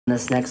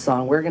This next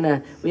song,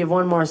 we have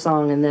one more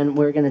song, and then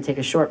we're gonna take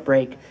a short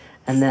break,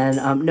 and then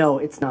no,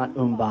 it's not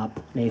Bop,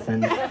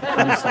 Nathan.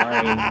 I'm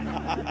sorry,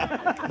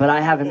 but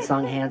I haven't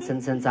sung Hanson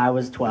since I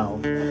was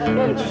 12. I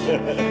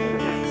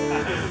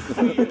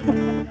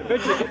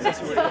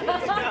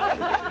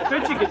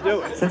bet you could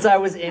do it. Since I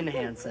was in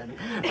Hanson.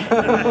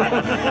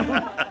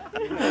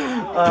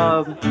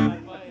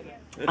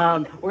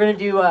 We're gonna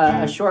do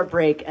a short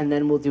break, and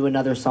then we'll do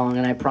another song.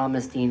 And I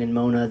promised Dean and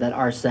Mona that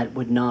our set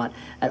would not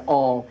at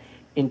all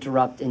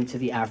interrupt into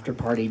the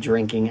after-party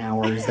drinking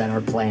hours that are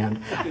planned.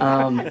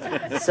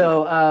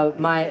 So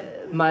my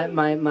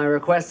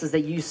request is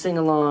that you sing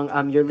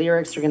along. Your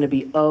lyrics are going to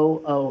be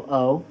 "oh, oh,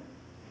 oh,"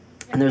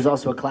 and there's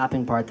also a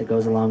clapping part that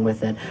goes along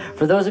with it.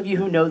 For those of you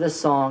who know this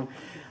song,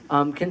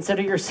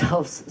 consider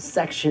yourselves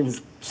section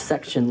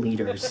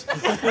leaders.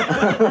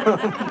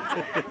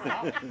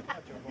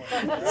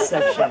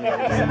 Section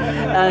leaders.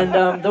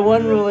 And the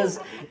one rule is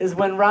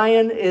when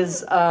Ryan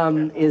is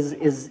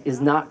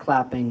not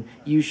clapping,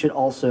 you should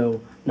also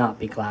not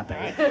be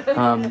clapping.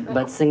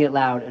 But sing it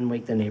loud and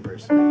wake the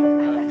neighbors.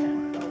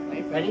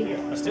 Ready?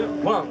 Let's do it.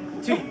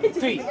 1, 2,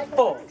 3,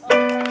 4.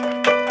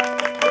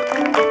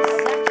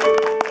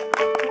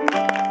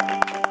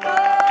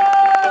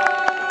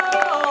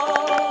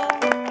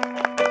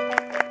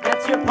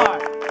 That's your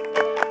part.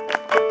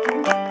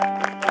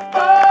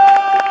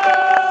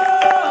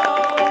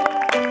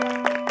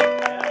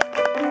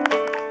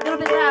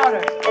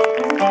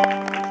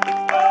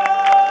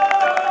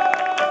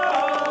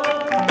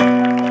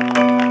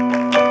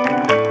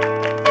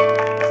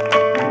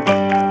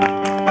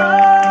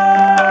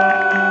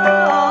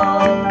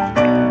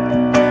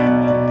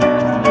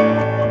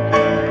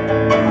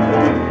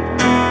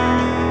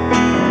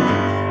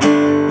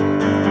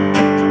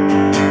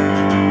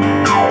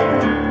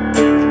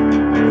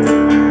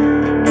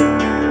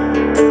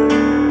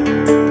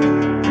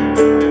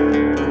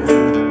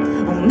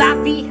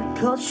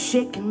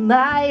 Shaking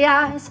my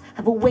eyes,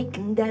 have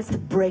awakened as the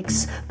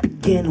brakes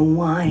begin to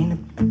whine.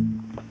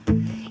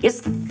 It's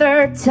the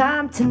third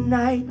time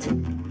tonight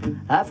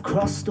I've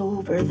crossed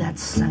over that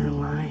center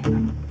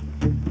line.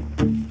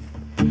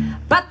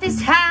 But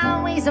this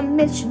highway's a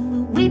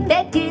mission, we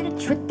make it a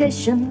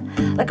tradition.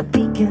 Like a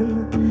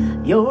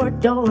beacon, your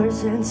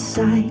door's in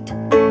sight.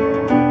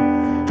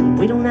 And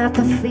we don't have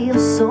to feel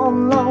so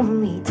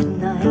lonely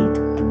tonight.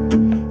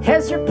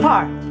 Here's your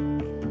part.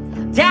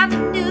 Down the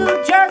New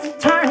Jersey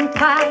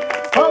Turnpike,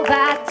 oh,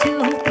 back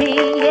to PA.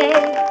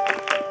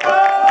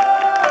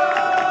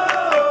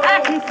 I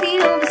can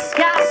feel the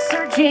sky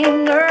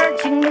surging,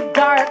 urging the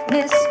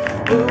darkness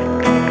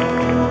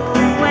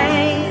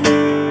away.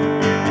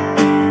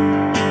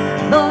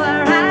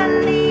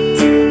 LauraLee,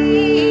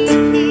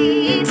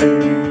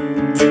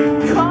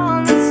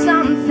 calling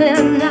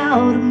something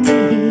out of me.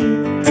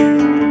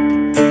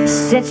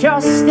 Set your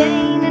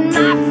stain in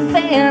my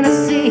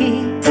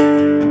fantasy.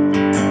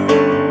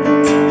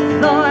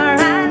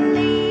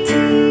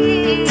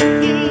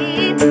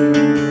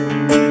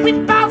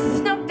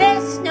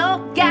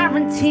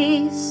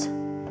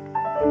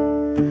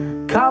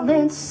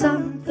 Calling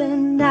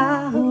something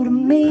out of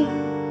me.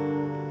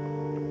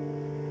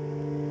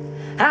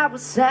 I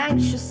was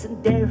anxious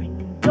and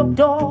daring, and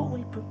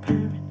always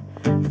preparing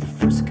for the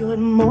first good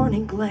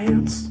morning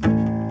glance.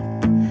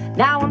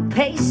 Now I'm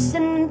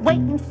pacing and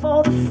waiting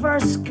for the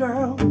first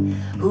girl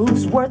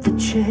who's worth a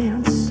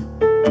chance.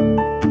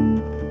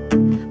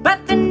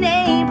 But the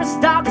neighbor's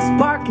dog is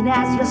barking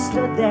as you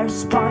stood there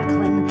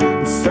sparkling,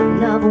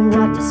 uncertain of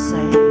what to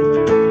say.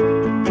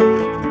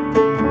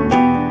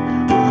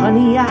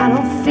 Honey, I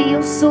don't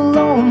feel so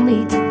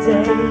lonely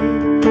today.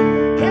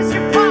 Here's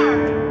your part.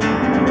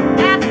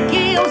 And the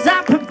gales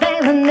are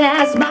prevailing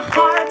as my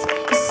heart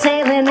is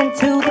sailing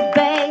into the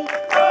bay.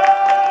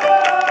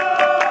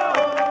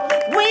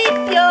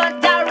 With your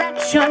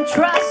direction,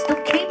 trust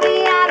will keep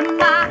me out of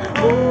my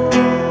own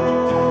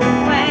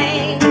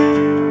way.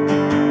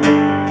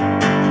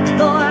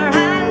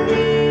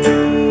 LauraLee,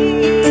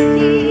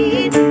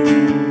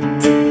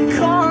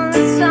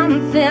 calling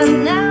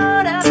something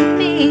out of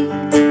me.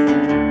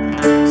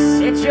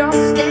 Your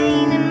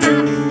stain in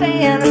my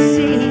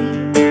fantasy.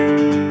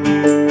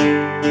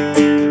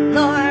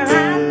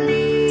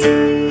 LauraLee,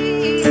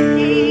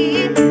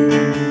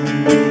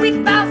 we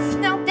both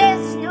know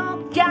there's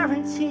no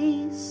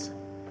guarantees.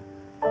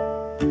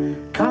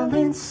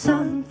 Calling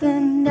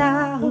something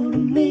out of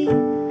me.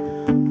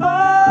 Oh,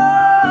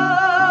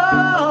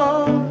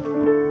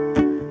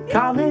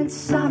 calling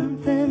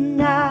something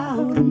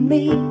out of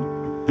me.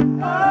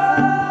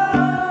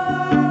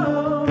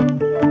 Oh,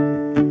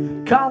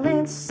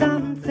 calling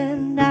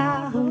something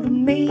out of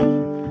me.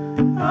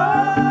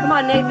 Come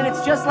on, Nathan,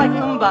 it's just like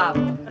Bop.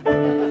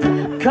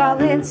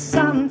 Calling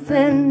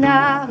something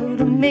out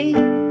of me.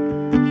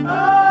 Oh,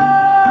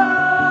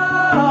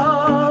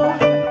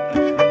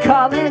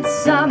 calling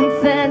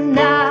something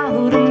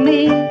out of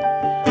me. Oh,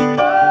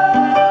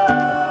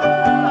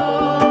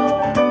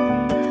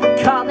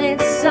 calling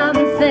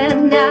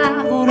something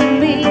out of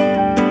me.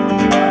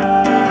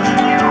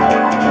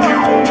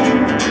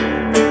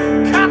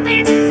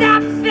 Calling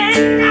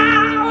something out.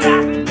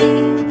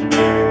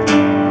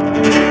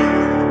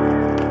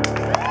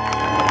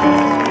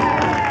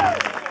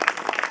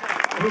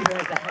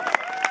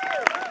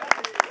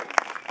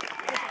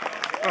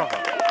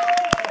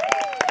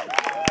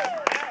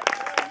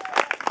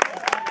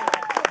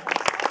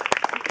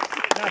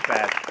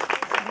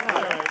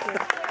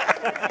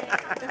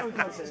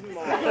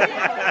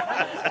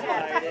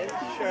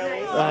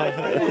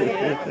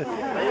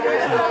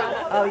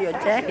 Oh, your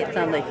jacket's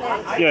on the...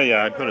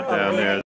 Yeah, I put it down there.